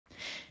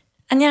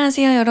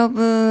안녕하세요,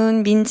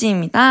 여러분.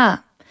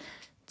 민지입니다.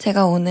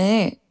 제가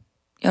오늘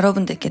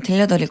여러분들께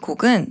들려드릴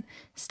곡은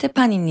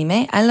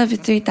스테파니님의 I Love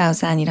You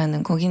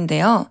 3000이라는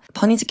곡인데요.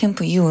 버니즈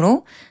캠프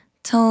이후로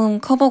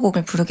처음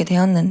커버곡을 부르게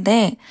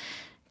되었는데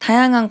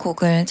다양한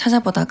곡을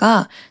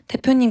찾아보다가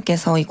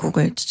대표님께서 이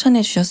곡을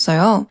추천해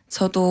주셨어요.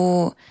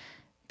 저도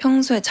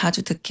평소에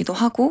자주 듣기도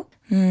하고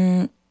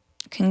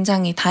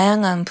굉장히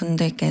다양한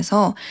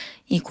분들께서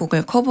이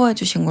곡을 커버해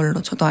주신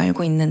걸로 저도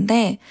알고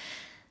있는데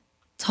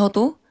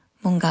저도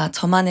뭔가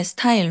저만의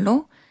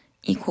스타일로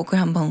이 곡을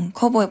한번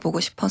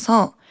커버해보고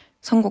싶어서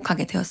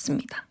선곡하게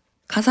되었습니다.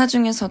 가사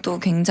중에서도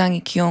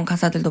굉장히 귀여운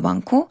가사들도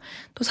많고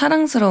또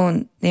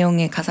사랑스러운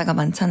내용의 가사가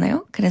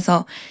많잖아요.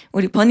 그래서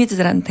우리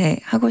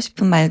버니즈들한테 하고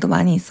싶은 말도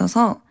많이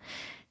있어서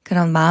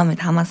그런 마음을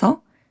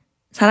담아서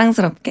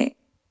사랑스럽게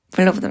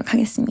불러보도록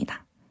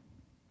하겠습니다.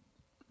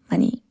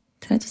 많이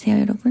들어주세요,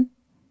 여러분.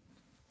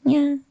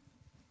 안녕.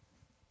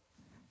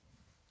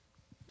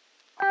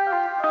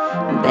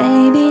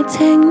 Baby,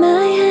 take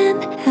my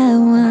hand. I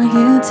want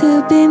you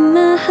to be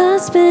my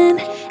husband.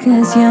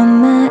 Cause you're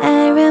my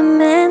Iron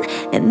Man.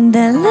 And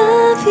I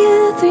love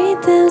you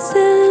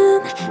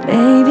 3000.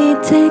 Baby,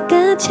 take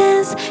a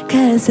chance.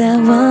 Cause I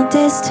want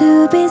this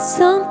to be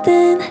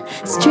something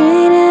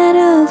straight out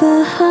of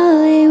a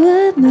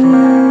Hollywood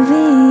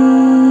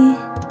movie.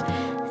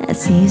 I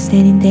see you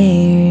standing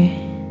there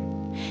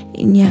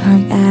in your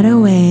heart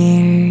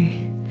outerwear.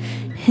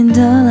 And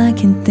all I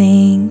can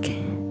think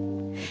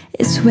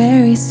is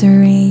where is the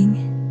ring?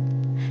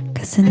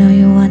 Cause I know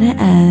you wanna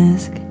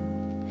ask.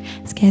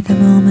 Scared the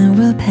moment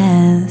will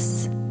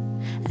pass.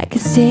 I can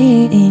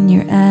see it in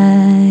your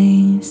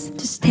eyes.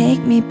 Just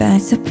take me by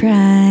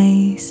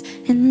surprise.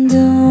 And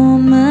all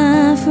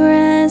my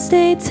friends,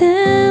 they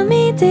tell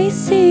me they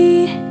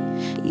see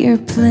you're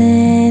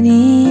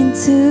planning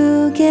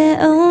to get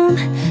on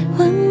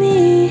one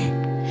knee.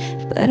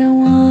 But I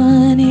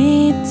want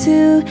it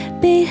to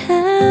be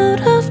out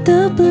of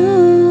the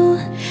blue.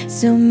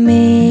 So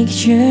make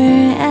sure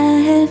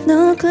I have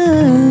no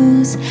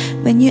clues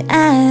when you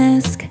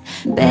ask.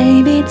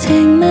 Baby,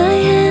 take my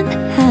hand.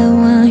 I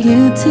want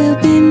you to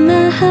be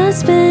my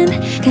husband.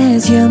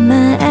 Cause you're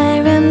my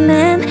Iron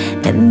Man.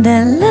 And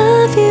I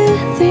love you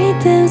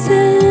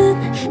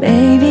 3000.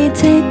 Baby,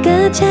 take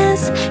a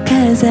chance.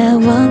 Cause I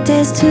want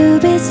this to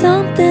be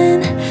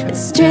something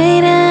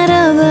straight out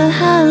of a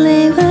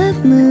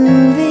Hollywood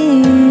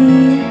movie.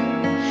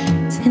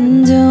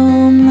 And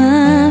all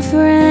my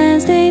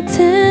friends, they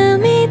tell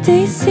me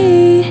they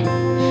see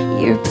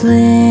you're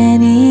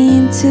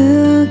planning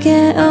to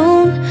get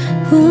on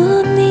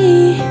one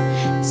knee.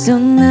 So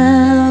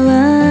now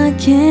I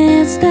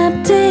can't stop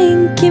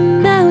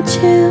thinking about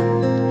you.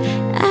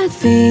 I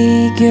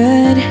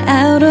figured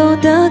out all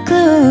the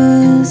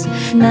clues.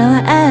 Now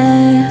I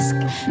ask,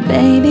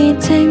 baby,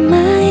 take my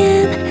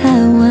hand.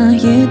 I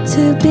want you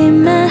to be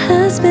my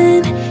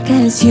husband.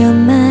 Cause you're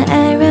my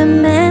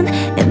Iron Man.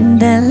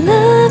 And I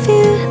love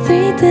you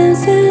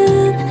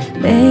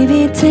 3000.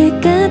 Baby,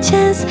 take a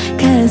chance.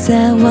 Cause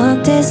I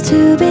want this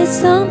to be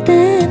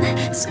something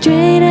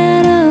straight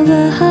out of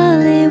a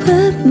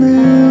Hollywood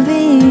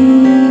movie.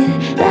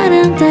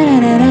 Da-dum,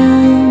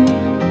 da-da-da-dum.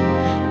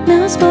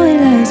 No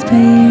spoilers,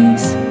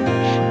 please.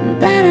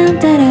 Da-dum,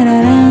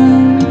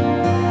 da-da-da-dum.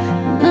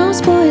 No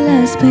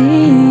spoilers,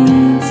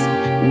 please.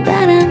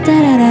 Da-dum,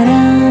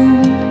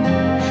 da-da-da-dum.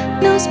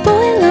 No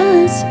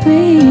spoilers,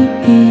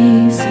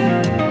 please.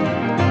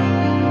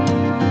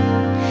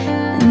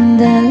 And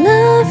I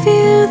love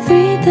you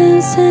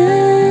 3000.